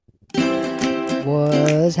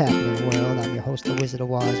is happening, world? I'm your host, the Wizard of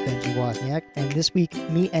Woz, Benji Wozniak, and this week,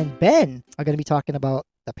 me and Ben are going to be talking about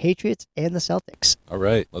the Patriots and the Celtics. All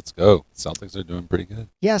right, let's go. Celtics are doing pretty good.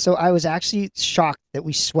 Yeah, so I was actually shocked that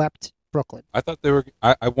we swept Brooklyn. I thought they were.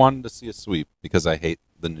 I wanted to see a sweep because I hate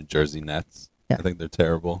the New Jersey Nets. Yeah. I think they're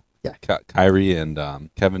terrible. Yeah. Kyrie and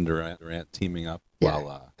Kevin Durant teaming up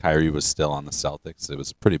while Kyrie was still on the Celtics. It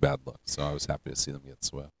was a pretty bad look. So I was happy to see them get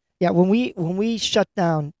swept. Yeah, when we shut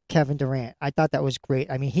down Kevin Durant, I thought that was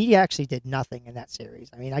great. I mean, he actually did nothing in that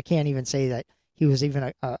series. I mean, I can't even say that he was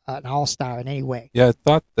even an all-star in any way. Yeah, I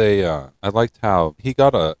thought they. I liked how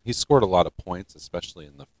he scored a lot of points, especially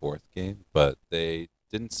in the fourth game, but they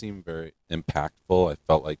didn't seem very impactful. I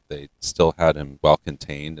felt like they still had him well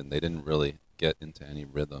contained, and they didn't really get into any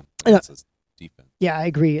rhythm. It's his defense. Yeah, I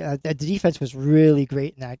agree. The defense was really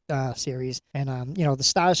great in that series, and the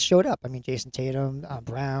stars showed up. I mean, Jason Tatum,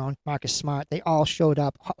 Brown, Marcus Smart, they all showed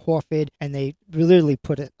up. Horford, and they literally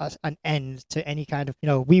put an end to any kind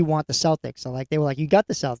of we want the Celtics. So they were like, you got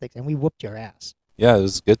the Celtics, and we whooped your ass. Yeah, it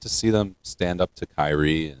was good to see them stand up to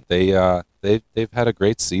Kyrie. And they've had a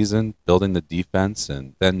great season building the defense,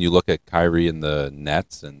 and then you look at Kyrie and the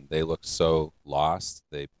Nets, and they look so lost.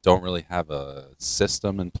 They don't really have a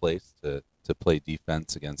system in place to play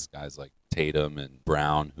defense against guys like Tatum and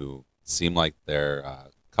Brown, who seem like they're a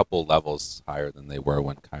couple levels higher than they were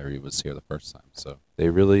when Kyrie was here the first time. So they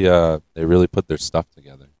really put their stuff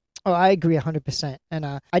together. Oh, I agree 100%. And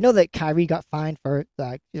I know that Kyrie got fined for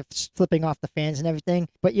flipping off the fans and everything,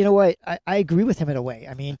 but you know what? I agree with him in a way.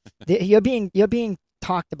 I mean, you're being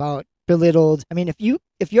talked about, belittled. I mean,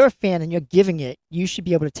 if you're a fan and you're giving it, you should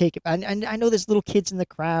be able to take it. And I know there's little kids in the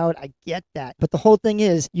crowd. I get that. But the whole thing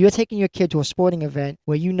is, you're taking your kid to a sporting event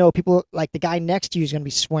where people, like the guy next to you is going to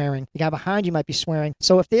be swearing. The guy behind you might be swearing.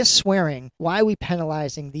 So if they're swearing, why are we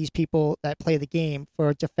penalizing these people that play the game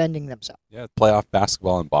for defending themselves? Yeah, playoff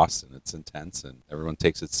basketball in Boston, it's intense, and everyone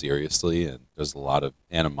takes it seriously, and there's a lot of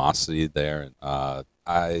animosity there. And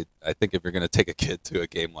I think if you're going to take a kid to a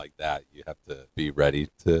game like that, you have to be ready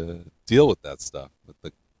to deal with that stuff,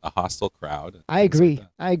 with a hostile crowd. I agree.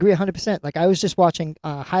 I agree 100%. Like, I was just watching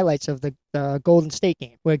highlights of the Golden State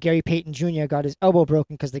game where Gary Payton Jr. got his elbow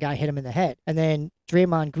broken because the guy hit him in the head. And then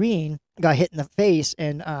Draymond Green got hit in the face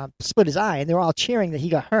and split his eye, and they were all cheering that he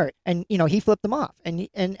got hurt. And, he flipped them off. And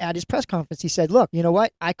at his press conference, he said, look, you know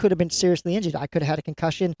what? I could have been seriously injured. I could have had a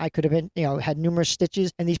concussion. I could have been, had numerous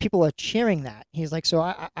stitches. And these people are cheering that. He's like, so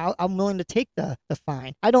I'm willing to take the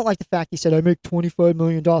fine. I don't like the fact he said, I make $25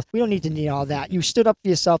 million. We don't need to need all that. You stood up for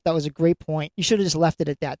yourself. That was a great point. You should have just left it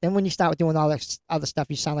at that. Then when you start doing all that other stuff,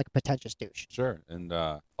 you sound like a pretentious douche. Sure. And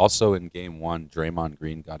also in game one, Draymond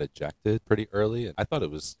Green got ejected pretty early. And I thought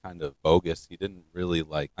it was kind of bogus. He didn't really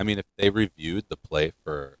if they reviewed the play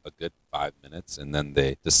for a good 5 minutes and then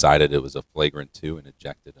they decided it was a flagrant 2 and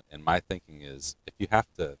ejected him. And my thinking is, if you have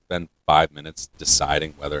to spend 5 minutes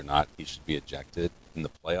deciding whether or not he should be ejected in the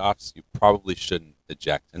playoffs, you probably shouldn't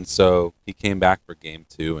eject. And so he came back for game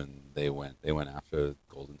 2 and they went after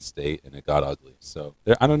Golden State and it got ugly. So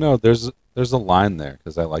I don't know. There's a line there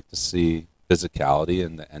because I like to see physicality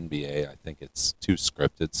in the NBA. I think it's too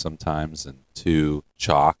scripted sometimes and too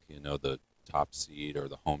chalk. The top seed or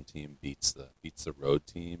the home team beats the road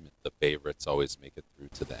team. The favorites always make it through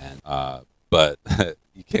to the end. But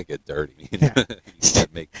you can't get dirty. Yeah. You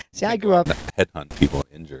can't make. See, I grew up headhunt people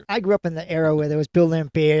injured. I grew up in the era where there was Bill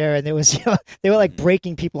Laimbeer and there was they were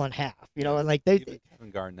breaking people in half. And Even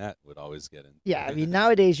Kevin Garnett would always get in. Yeah, I mean,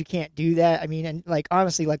 nowadays you can't do that. I mean, and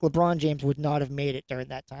honestly, LeBron James would not have made it during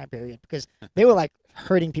that time period because they were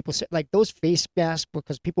hurting people, those face masks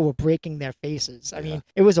because people were breaking their faces. I mean,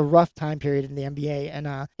 it was a rough time period in the NBA,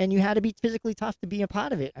 and you had to be physically tough to be a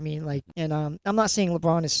part of it. I mean, I'm not saying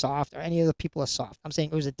LeBron is soft or any of the people are soft. I'm saying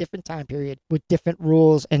it was a different time period with different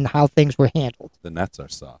rules and how things were handled. The Nets are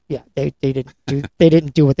soft. Yeah, they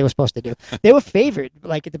didn't do what they were supposed to do. They were favored.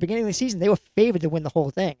 At the beginning of the season, they were favored to win the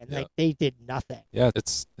whole thing, and they did nothing. Yeah,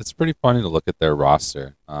 it's pretty funny to look at their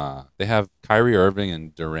roster. They have Kyrie Irving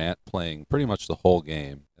and Durant playing pretty much the whole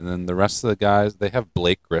game. And then the rest of the guys, they have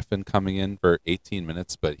Blake Griffin coming in for 18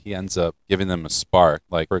 minutes, but he ends up giving them a spark.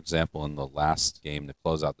 For example, in the last game to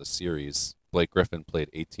close out the series, Blake Griffin played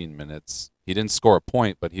 18 minutes. He didn't score a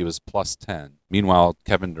point, but he was plus 10. Meanwhile,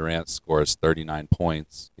 Kevin Durant scores 39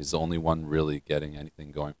 points. He's the only one really getting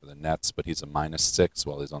anything going for the Nets, but he's a -6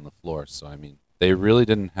 while he's on the floor. So, I mean, they really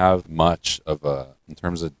didn't have much of a in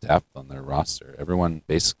terms of depth on their roster. Everyone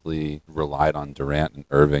basically relied on Durant and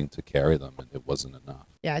Irving to carry them, and it wasn't enough.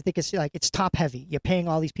 Yeah, I think it's top heavy. You're paying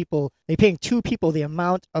all these people. They're paying two people the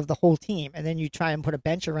amount of the whole team, and then you try and put a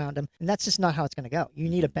bench around them, and that's just not how it's going to go. You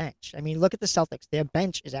need a bench. I mean, look at the Celtics. Their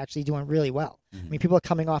bench is actually doing really well. I mean, people are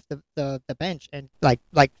coming off the bench and like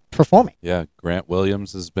performing. Yeah, Grant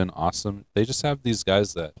Williams has been awesome. They just have these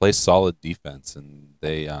guys that play solid defense, and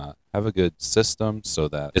they have a good system so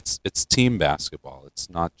that it's team basketball. It's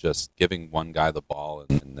not just giving one guy the ball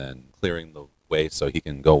and then clearing the way so he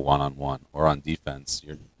can go one-on-one. Or on defense,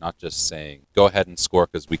 you're not just saying, go ahead and score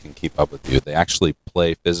because we can keep up with you. They actually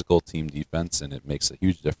play physical team defense, and it makes a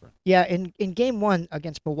huge difference. Yeah, in game one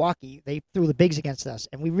against Milwaukee, they threw the bigs against us,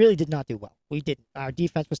 and we really did not do well. We didn't. Our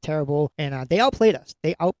defense was terrible, and they outplayed us.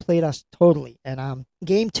 They outplayed us totally. And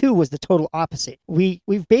game two was the total opposite. We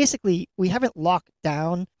haven't locked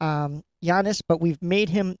down Giannis, but we've made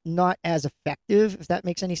him not as effective, if that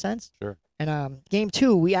makes any sense. Sure. And game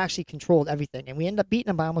two, we actually controlled everything, and we ended up beating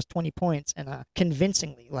them by almost 20 points, and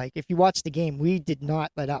convincingly. Like, if you watch the game, we did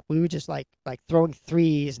not let up. We were just like throwing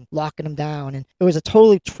threes and locking them down, and it was a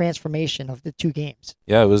total transformation of the two games.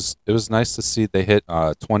 Yeah, it was nice to see they hit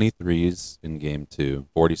 23s in game two,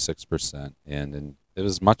 46%, and it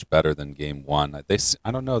was much better than game one.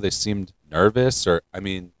 I don't know, they seemed nervous, or I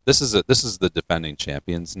mean, this is the defending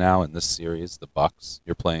champions now in this series, the Bucks.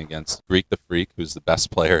 You're playing against Greek the Freak, who's the best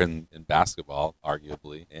player in basketball,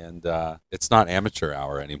 arguably, and it's not amateur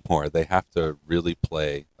hour anymore. They have to really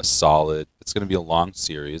play a solid. It's going to be a long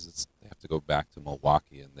series. They have to go back to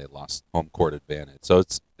Milwaukee, and they lost home court advantage. So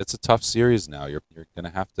it's a tough series now. You're going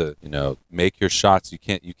to have to make your shots. You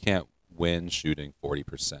can't win shooting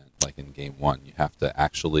 40% like in game one. You have to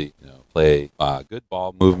actually play good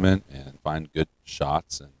ball movement and find good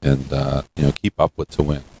shots and keep up with to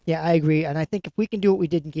win. Yeah, I agree. And I think if we can do what we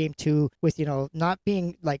did in game two with, not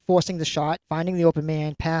being like forcing the shot, finding the open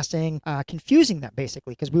man, passing, confusing them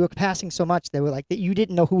basically, because we were passing so much, they were like, that you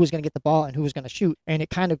didn't know who was going to get the ball and who was going to shoot. And it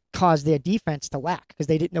kind of caused their defense to lack because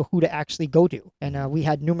they didn't know who to actually go to. And we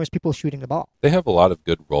had numerous people shooting the ball. They have a lot of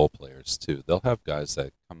good role players too. They'll have guys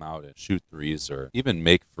that come out and shoot threes or even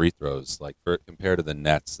make free throws. Like compared to the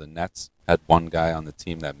Nets had one guy on the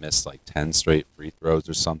team that missed like 10 straight free throws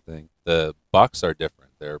or something. The Bucks are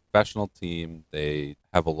different. They're a professional team. They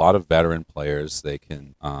have a lot of veteran players. They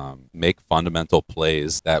can make fundamental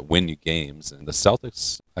plays that win you games. And the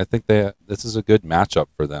Celtics, I think this is a good matchup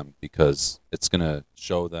for them because it's going to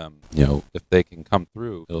show them, if they can come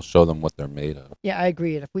through, it'll show them what they're made of. Yeah, I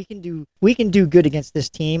agree. And if we can do good against this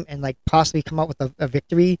team and like possibly come out with a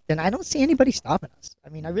victory, then I don't see anybody stopping us. I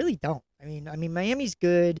mean, I really don't. I mean, Miami's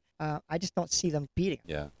good. I just don't see them beating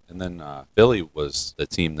them. Yeah, and then Philly was the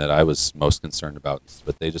team that I was most concerned about,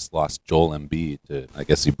 but they just lost Joel Embiid. I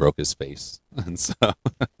guess he broke his face, and so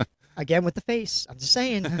again with the face. I'm just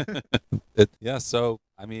saying. So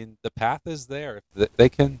I mean, the path is there. If they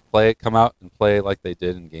can come out and play like they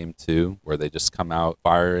did in Game 2, where they just come out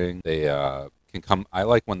firing. They can come. I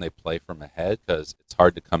like when they play from ahead because it's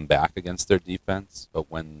hard to come back against their defense.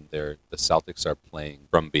 But when the Celtics are playing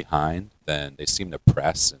from behind, then they seem to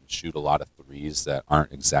press and shoot a lot of threes that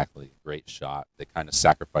aren't exactly a great shot. They kind of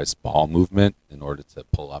sacrifice ball movement in order to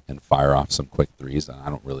pull up and fire off some quick threes, and I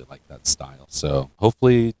don't really like that style. So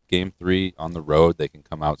hopefully Game 3 on the road, they can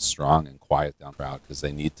come out strong and quiet down the crowd because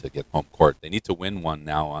they need to get home court. They need to win one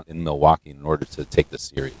now in Milwaukee in order to take the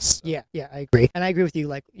series. So. Yeah, I agree. And I agree with you.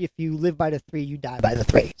 Like, if you live by the 3, you die by the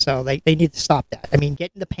 3. So they need to stop that. I mean,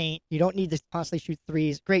 get in the paint. You don't need to constantly shoot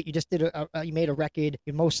threes. Great, you just did you made a record,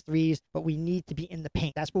 your most threes, but we need to be in the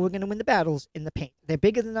paint. That's where we're going to win the battles, in the paint. They're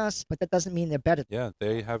bigger than us, but that doesn't mean they're better. Yeah,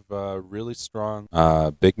 they have a really strong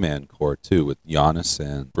big man core too with Giannis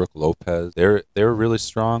and Brook Lopez. They're really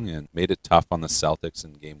strong and made it tough on the Celtics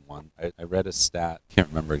in Game 1. I read a stat, can't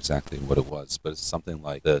remember exactly what it was, but it's something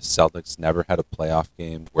like the Celtics never had a playoff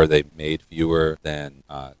game where they made fewer than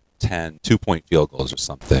 10 two-point field goals or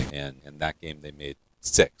something, and in that game they made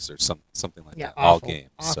 6 or something like that all game.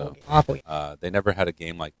 Awful. They never had a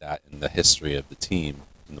game like that in the history of the team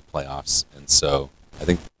in the playoffs, and so I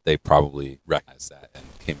think they probably recognized that and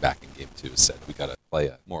came back in Game 2 and said, we got to play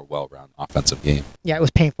a more well-rounded offensive game. Yeah, it was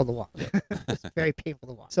painful to watch. It was very painful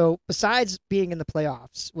to watch. So besides being in the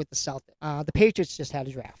playoffs with the Celtics, the Patriots just had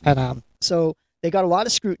a draft. And so they got a lot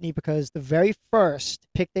of scrutiny because the very first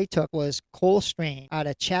pick they took was Cole Strange out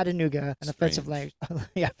of Chattanooga, an offensive lineman.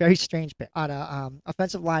 Yeah, very strange pick. Out of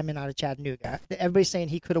offensive lineman out of Chattanooga. Everybody's saying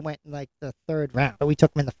he could have went in like the 3rd round, but we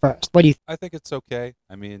took him in the 1st. What do you think? I think it's okay.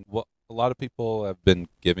 I mean, a lot of people have been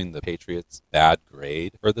giving the Patriots bad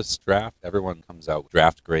grade for this draft. Everyone comes out with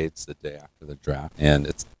draft grades the day after the draft, and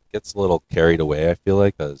gets a little carried away, I feel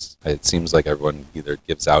like, because it seems like everyone either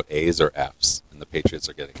gives out A's or F's, and the Patriots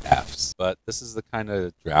are getting F's. But this is the kind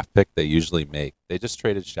of draft pick they usually make. They just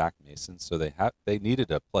traded Shaq Mason, so they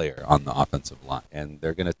needed a player on the offensive line, and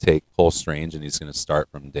they're going to take Cole Strange, and he's going to start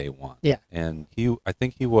from day one. Yeah. And I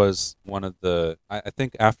think he was one of the. I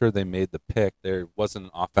think after they made the pick, there wasn't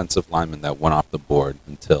an offensive lineman that went off the board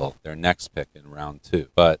until their next pick in round 2.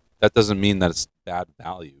 But that doesn't mean that it's bad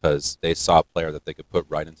value, because they saw a player that they could put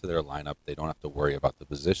right into their lineup. They don't have to worry about the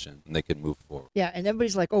position, and they can move forward. Yeah, and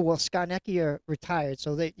everybody's like, oh, well, Skarnecchia retired,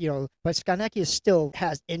 so they, but Skarnecchia still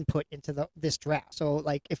has input into this draft. So,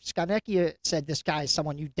 like, if Skarnecchia said this guy is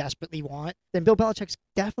someone you desperately want, then Bill Belichick's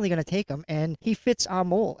definitely going to take him, and he fits our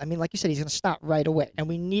mold. I mean, like you said, he's going to start right away, and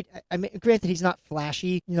we need. I mean, granted, he's not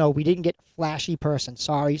flashy. We didn't get flashy person.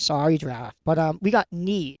 Sorry, draft, but we got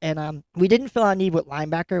need, and we didn't fill our need with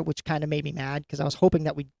linebacker, which kind of made me mad, because I was hoping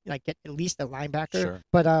that we'd get at least a linebacker. Sure.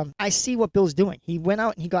 But I see what Bill's doing. He went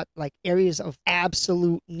out and he got areas of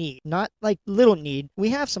absolute need, not little need. We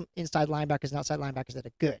have some inside linebackers and outside linebackers that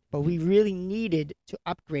are good, but we really needed to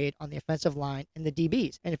upgrade on the offensive line and the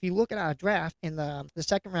DBs. And if you look at our draft in the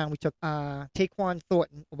second round, we took Taquan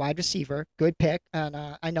Thornton, a wide receiver, good pick. And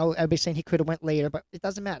I know everybody's saying he could have went later, but it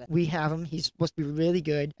doesn't matter. We have him. He's supposed to be really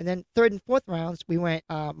good. And then third and fourth rounds, we went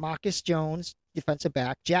Marcus Jones, defensive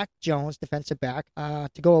back, Jack Jones, defensive back, to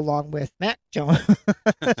go along with Matt Jones.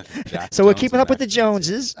 So we're keeping up with the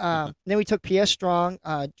Joneses. Then we took Pierre Strong,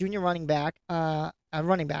 junior running back,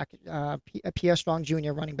 Pierre Strong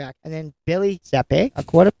Jr. running back, and then Billy Zappe,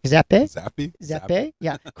 Zappe,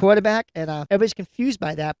 yeah, quarterback. And everybody's confused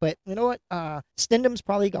by that, but you know what? Stidham's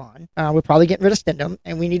probably gone. We're probably getting rid of Stidham,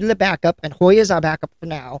 and we needed a backup, and Hoyer's our backup for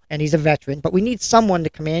now, and he's a veteran, but we need someone to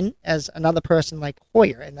come in as another person like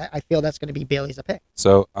Hoyer, and I feel that's going to be Bailey Zappe.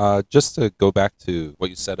 So just to go back to what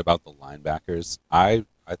you said about the linebackers, I'm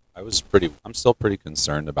still pretty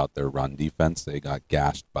concerned about their run defense. They got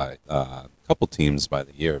gashed by a couple teams by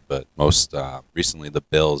the year, but most recently the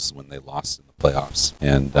Bills when they lost in the playoffs.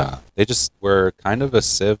 And they just were kind of a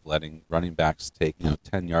sieve, letting running backs take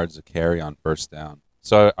 10 yards of carry on first down.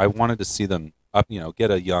 So I wanted to see them up, get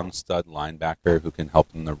a young stud linebacker who can help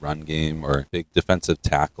in the run game, or a big defensive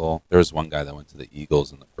tackle. There was one guy that went to the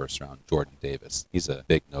Eagles in the first round, Jordan Davis. He's a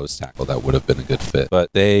big nose tackle that would have been a good fit.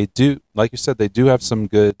 But they do, like you said, they do have some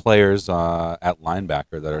good players at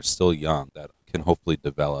linebacker that are still young that can hopefully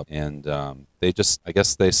develop. And I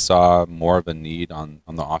guess they saw more of a need on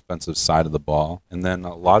the offensive side of the ball. And then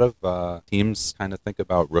a lot of teams kind of think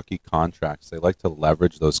about rookie contracts. They like to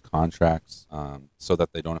leverage those contracts so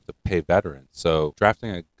that they don't have to pay veterans. So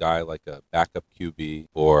drafting a guy like a backup QB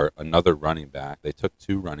or another running back, they took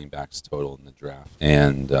 2 running backs total in the draft,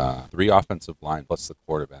 and 3 offensive line plus the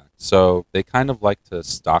quarterback. So they kind of like to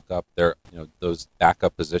stock up their those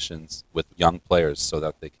backup positions with young players so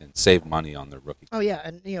that they can save money on their rookie. Oh yeah,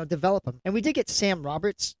 and develop them. And we did get Sam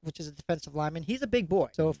Roberts, which is a defensive lineman. He's a big boy.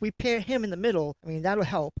 So if we pair him in the middle, I mean, that'll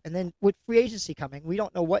help. And then with free agency coming, we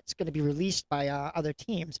don't know what's going to be released by other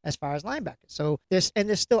teams as far as linebackers. So there's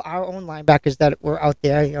still our own linebackers that were out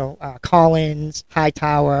there, Collins,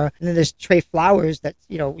 Hightower, and then there's Trey Flowers that,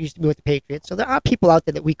 used to be with the Patriots. So there are people out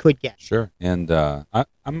there that we could get. Sure. And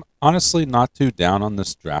I'm honestly not too down on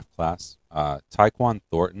this draft class. Taquan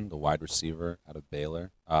Thornton, the wide receiver out of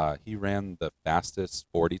Baylor, he ran the fastest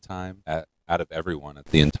 40 time out of everyone at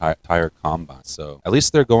the entire combine. So at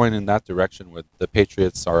least they're going in that direction, where the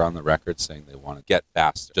Patriots are on the record saying they want to get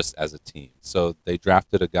faster just as a team. So they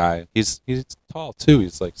drafted a guy. He's tall too.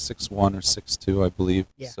 He's like 6'1" or 6'2", I believe.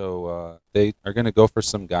 Yeah. So they are going to go for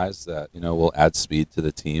some guys that will add speed to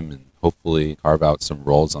the team and hopefully carve out some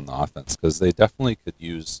roles on the offense, because they definitely could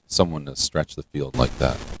use someone to stretch the field like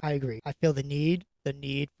that. I agree. I feel the need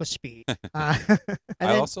for speed. I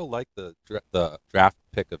also like the draft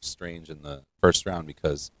pick of Strange in the first round,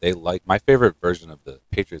 because my favorite version of the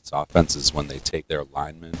Patriots offense is when they take their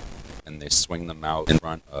linemen and they swing them out in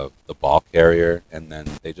front of the ball carrier, and then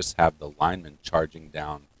they just have the lineman charging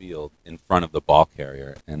downfield in front of the ball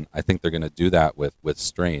carrier. And I think they're going to do that with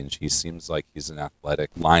Strange. He seems like he's an athletic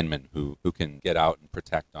lineman who can get out and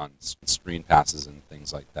protect on screen passes and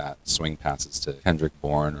things like that, swing passes to Kendrick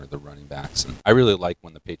Bourne or the running backs. And I really like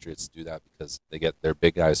when the Patriots do that, because they get their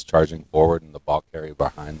big guys charging forward and the ball carrier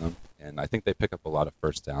behind them. and I think they pick up a lot of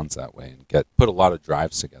first downs that way and put a lot of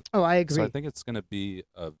drives together. Oh, I agree. So I think it's going to be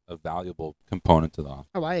a valuable component to the offense.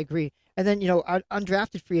 Oh, I agree. And then, our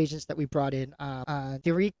undrafted free agents that we brought in,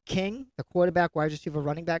 Derek King, the quarterback, wide receiver,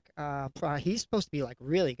 running back, he's supposed to be like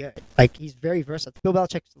really good. Like he's very versatile. Bill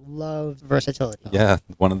Belichick loves versatility. Yeah,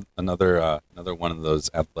 another one of those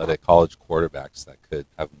athletic college quarterbacks that could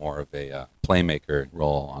have more of a playmaker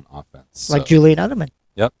role on offense. Like Julian Edelman.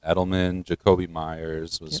 Yep, Edelman, Jacoby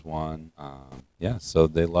Myers was one. So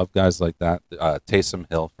they love guys like that. Taysom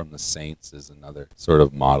Hill from the Saints is another sort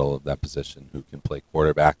of model of that position who can play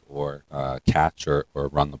quarterback or catch or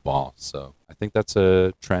run the ball. So I think that's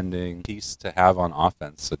a trending piece to have on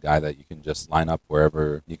offense, a guy that you can just line up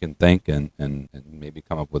wherever you can think and maybe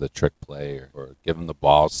come up with a trick play or give him the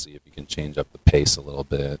ball, see if you can change up the pace a little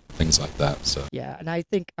bit, things like that. So yeah, and I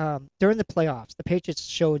think during the playoffs, the Patriots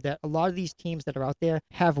showed that a lot of these teams that are out there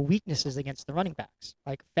have weaknesses against the running backs,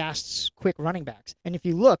 like fast, quick running backs. And if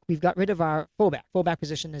you look, we've got rid of our fullback. Fullback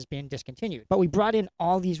position has been discontinued. But we brought in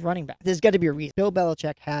all these running backs. There's got to be a reason. Bill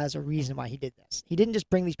Belichick has a reason why he did this. He didn't just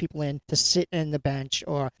bring these people in to sit in the bench,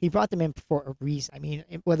 or he brought them in for a reason. I mean,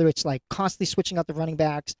 whether it's like constantly switching out the running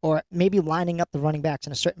backs or maybe lining up the running backs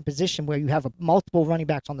in a certain position where you have multiple running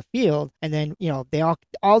backs on the field, and then, they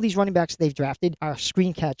all these running backs they've drafted are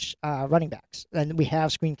screen catch running backs. And we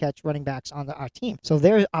have screen catch running backs on our team. So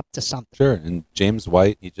they're up to something. Sure. And James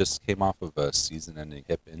White, he just came off of a season-ending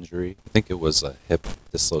hip injury. I think it was a hip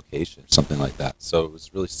dislocation, something like that. So it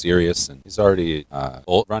was really serious, and he's already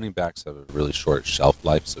old. Running backs have a really short shelf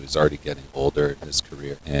life, so he's already getting older in his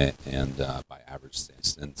career and by average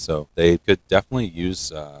standards. And so they could definitely use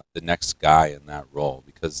the next guy in that role,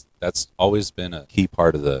 because that's always been a key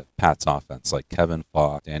part of the Pats offense, like Kevin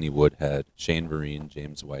Falk, Danny Woodhead, Shane Vereen,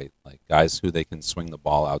 James White, like guys who they can swing the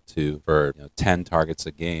ball out to for 10 targets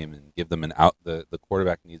a game and give them an out. The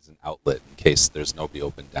quarterback needs an outlet in case there's nobody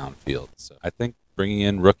open downfield. So I think bringing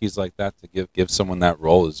in rookies like that to give someone that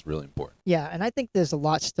role is really important. Yeah, and I think there's a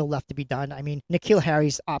lot still left to be done. I mean, N'Keal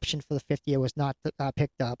Harry's option for the 5th year was not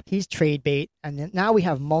picked up. He's trade bait, and then now we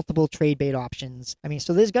have multiple trade bait options. I mean,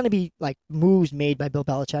 so there's going to be like moves made by Bill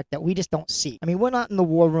Belichick that we just don't see. I mean, we're not in the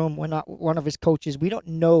war room. We're not one of his coaches. We don't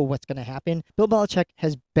know what's going to happen. Bill Belichick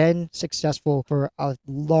has been successful for a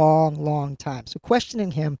long, long time. So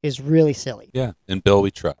questioning him is really silly. Yeah, and Bill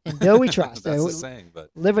we trust. And Bill we trust. That's the saying,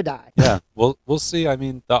 but live or die. Yeah, we'll see. I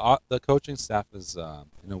mean, the coaching staff is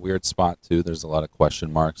in a weird spot too. There's a lot of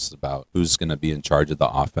question marks about who's going to be in charge of the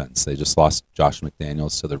offense. They just lost Josh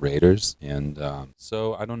McDaniels to the Raiders, and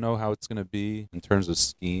so I don't know how it's going to be in terms of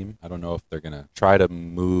scheme. I don't know if they're going to try to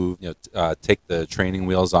move, take the training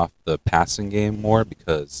wheels off the passing game more,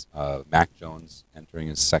 because Mac Jones entering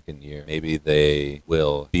his 2nd year. Maybe they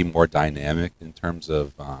will be more dynamic in terms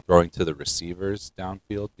of throwing to the receivers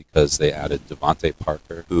downfield, because they added Devontae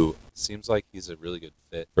Parker, who seems like he's a really good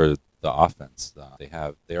fit for the offense.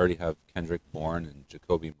 They already have Kendrick Bourne and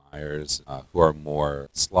Jacoby Myers, who are more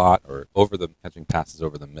slot or catching passes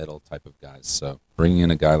over the middle type of guys. So bringing in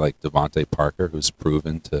a guy like Devontae Parker, who's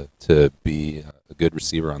proven to be a good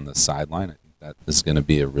receiver on the sideline, I think that is going to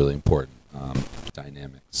be a really important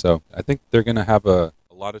dynamic. So I think they're going to have a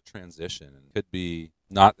lot of transition, and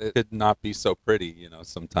it could not be so pretty,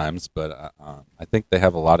 sometimes. But I think they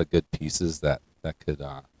have a lot of good pieces that could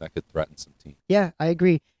threaten some teams. Yeah, I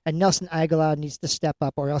agree. And Nelson Aguilar needs to step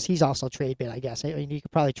up, or else he's also trade bait, I guess. I mean, you could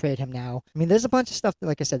probably trade him now. I mean, there's a bunch of stuff that,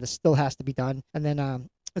 like I said, that still has to be done. And then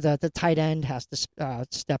the tight end has to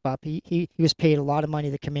step up. He was paid a lot of money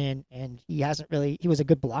to come in, and he was a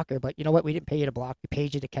good blocker, but you know what? We didn't pay you to block. We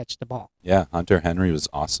paid you to catch the ball. Yeah, Hunter Henry was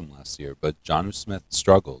awesome last year, but Jonnu Smith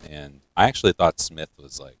struggled. And I actually thought Smith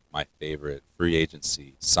was like my favorite free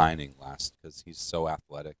agency signing last, because he's so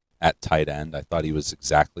athletic at tight end. I thought he was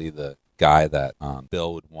exactly the guy that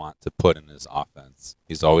Bill would want to put in his offense.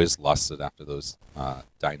 He's always lusted after those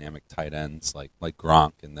dynamic tight ends like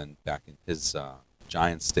Gronk, and then back in his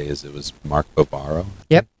Giants days, it was Mark Bavaro.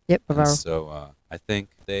 Yep, Bavaro. So I think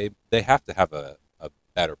they have to have a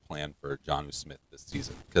better plan for Jonnu Smith this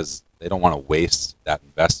season, because they don't want to waste that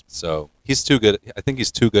investment. So he's too good. I think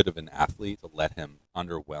he's too good of an athlete to let him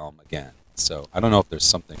underwhelm again. So I don't know if there's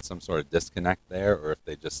some sort of disconnect there, or if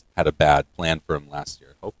they just had a bad plan for him last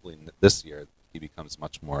year. Hopefully this year he becomes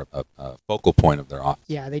much more of a focal point of their offense.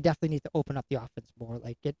 Yeah, they definitely need to open up the offense more.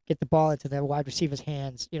 Like get the ball into their wide receivers'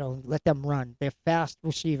 hands. Let them run. They're fast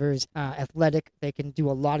receivers, athletic. They can do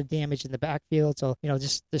a lot of damage in the backfield. So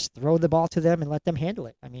just throw the ball to them and let them handle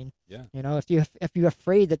it. I mean, yeah. If you're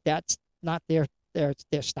afraid that that's not their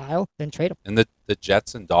style, then trade them. And the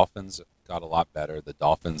Jets and Dolphins got a lot better. The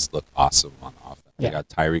Dolphins look awesome on offense. They Yeah. got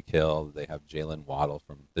Tyreek Hill. They have Jalen Waddle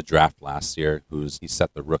from the draft last year, he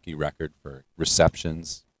set the rookie record for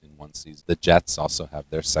receptions in one season. The Jets also have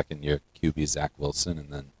their second-year QB, Zach Wilson, and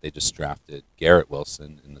then they just drafted Garrett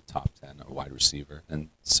Wilson in the top 10, a wide receiver. And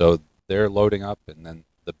so they're loading up, and then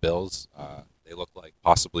the Bills, they look like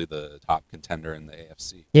possibly the top contender in the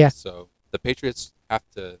AFC. Yeah. So the Patriots have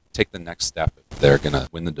to take the next step if they're going to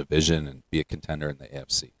win the division and be a contender in the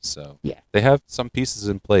AFC. So Yeah. they have some pieces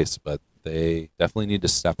in place, but they definitely need to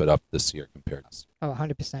step it up this year compared to last year. Oh,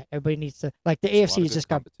 100%. Everybody needs to, like, the There's a lot AFC of has good just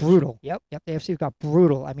got competition. brutal. Yep. The AFC got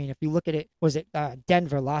brutal. I mean, if you look at it, was it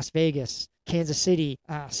Denver, Las Vegas, Kansas City,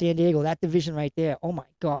 San Diego, that division right there? Oh, my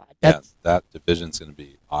God. That division's going to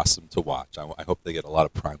be awesome to watch. I hope they get a lot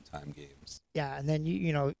of primetime games. Yeah, and then,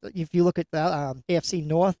 you know, if you look at the AFC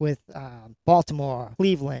North with Baltimore,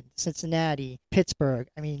 Cleveland, Cincinnati, Pittsburgh,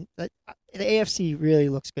 I mean, the AFC really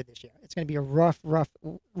looks good this year. It's going to be a rough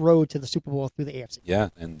road to the Super Bowl through the AFC. Yeah,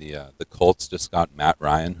 and the Colts just got Matt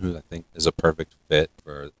Ryan, who I think is a perfect fit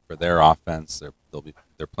for their offense.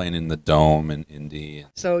 They're playing in the Dome in Indy.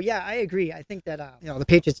 So, yeah, I agree. I think that, the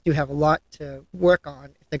Patriots do have a lot to work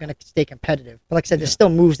on if they're going to stay competitive. But like I said, there's still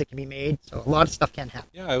moves that can be made, so a lot of stuff can happen.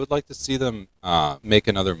 Yeah, I would like to see them make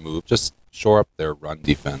another move, just shore up their run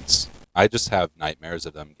defense. I just have nightmares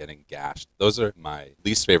of them getting gashed. Those are my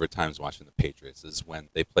least favorite times watching the Patriots, is when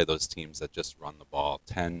they play those teams that just run the ball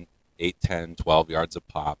 8, 10, 12 yards a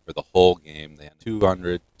pop for the whole game. They have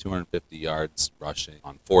 250 yards rushing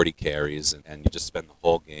on 40 carries, and you just spend the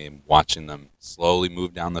whole game watching them slowly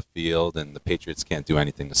move down the field, and the Patriots can't do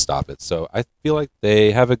anything to stop it. So I feel like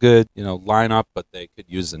they have a good, lineup, but they could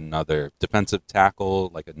use another defensive tackle,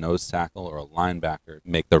 like a nose tackle or a linebacker,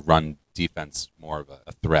 make the run defense more of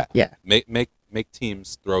a threat. Yeah. Make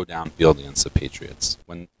teams throw downfield against the Patriots.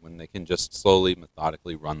 When they can just slowly,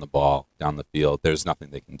 methodically run the ball down the field, there's nothing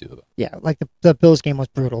they can do about it. Yeah, like the Bills game was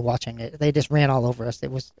brutal watching it. They just ran all over us.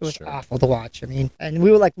 It was Sure. awful to watch. I mean, and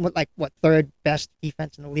we were like third best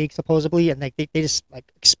defense in the league supposedly, and they just like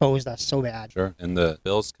exposed us so bad. Sure. And the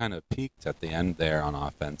Bills kind of peaked at the end there on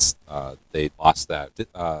offense. They lost that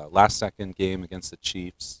last second game against the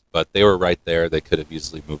Chiefs, but they were right there. They could have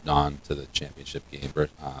easily moved on to the championship game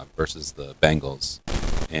versus the Bengals.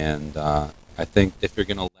 And I think if you're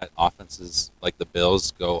going to let offenses like the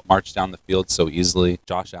Bills go march down the field so easily,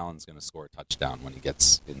 Josh Allen's going to score a touchdown when he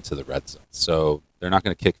gets into the red zone. So they're not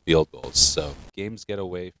going to kick field goals. So games get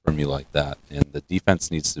away from you like that, and the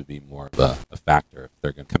defense needs to be more of a factor if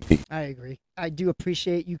they're going to compete. I agree. I do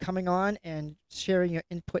appreciate you coming on and sharing your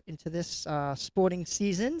input into this sporting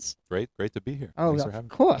seasons. Great to be here. Oh, Thanks for of having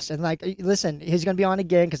me. course. And listen, he's going to be on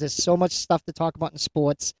again because there's so much stuff to talk about in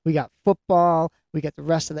sports. We got football. We got the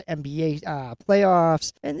rest of the NBA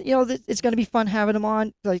playoffs. And, it's going to be fun having him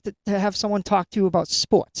on, like to have someone talk to about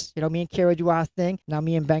sports. Me and Kara do our thing. Now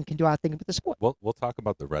me and Ben can do our thing with the sport. We'll talk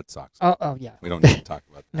about the Red Sox. Oh yeah. We don't need to talk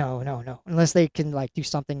about that. No. Unless they can do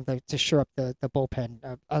something to shore up the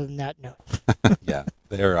bullpen. Other than that, no. Yeah,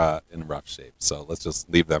 they're in rough shape. So let's just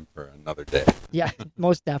leave them for another day. Yeah,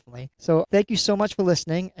 most definitely. So thank you so much for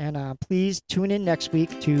listening. And please tune in next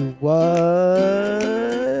week to What's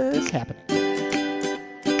Happening.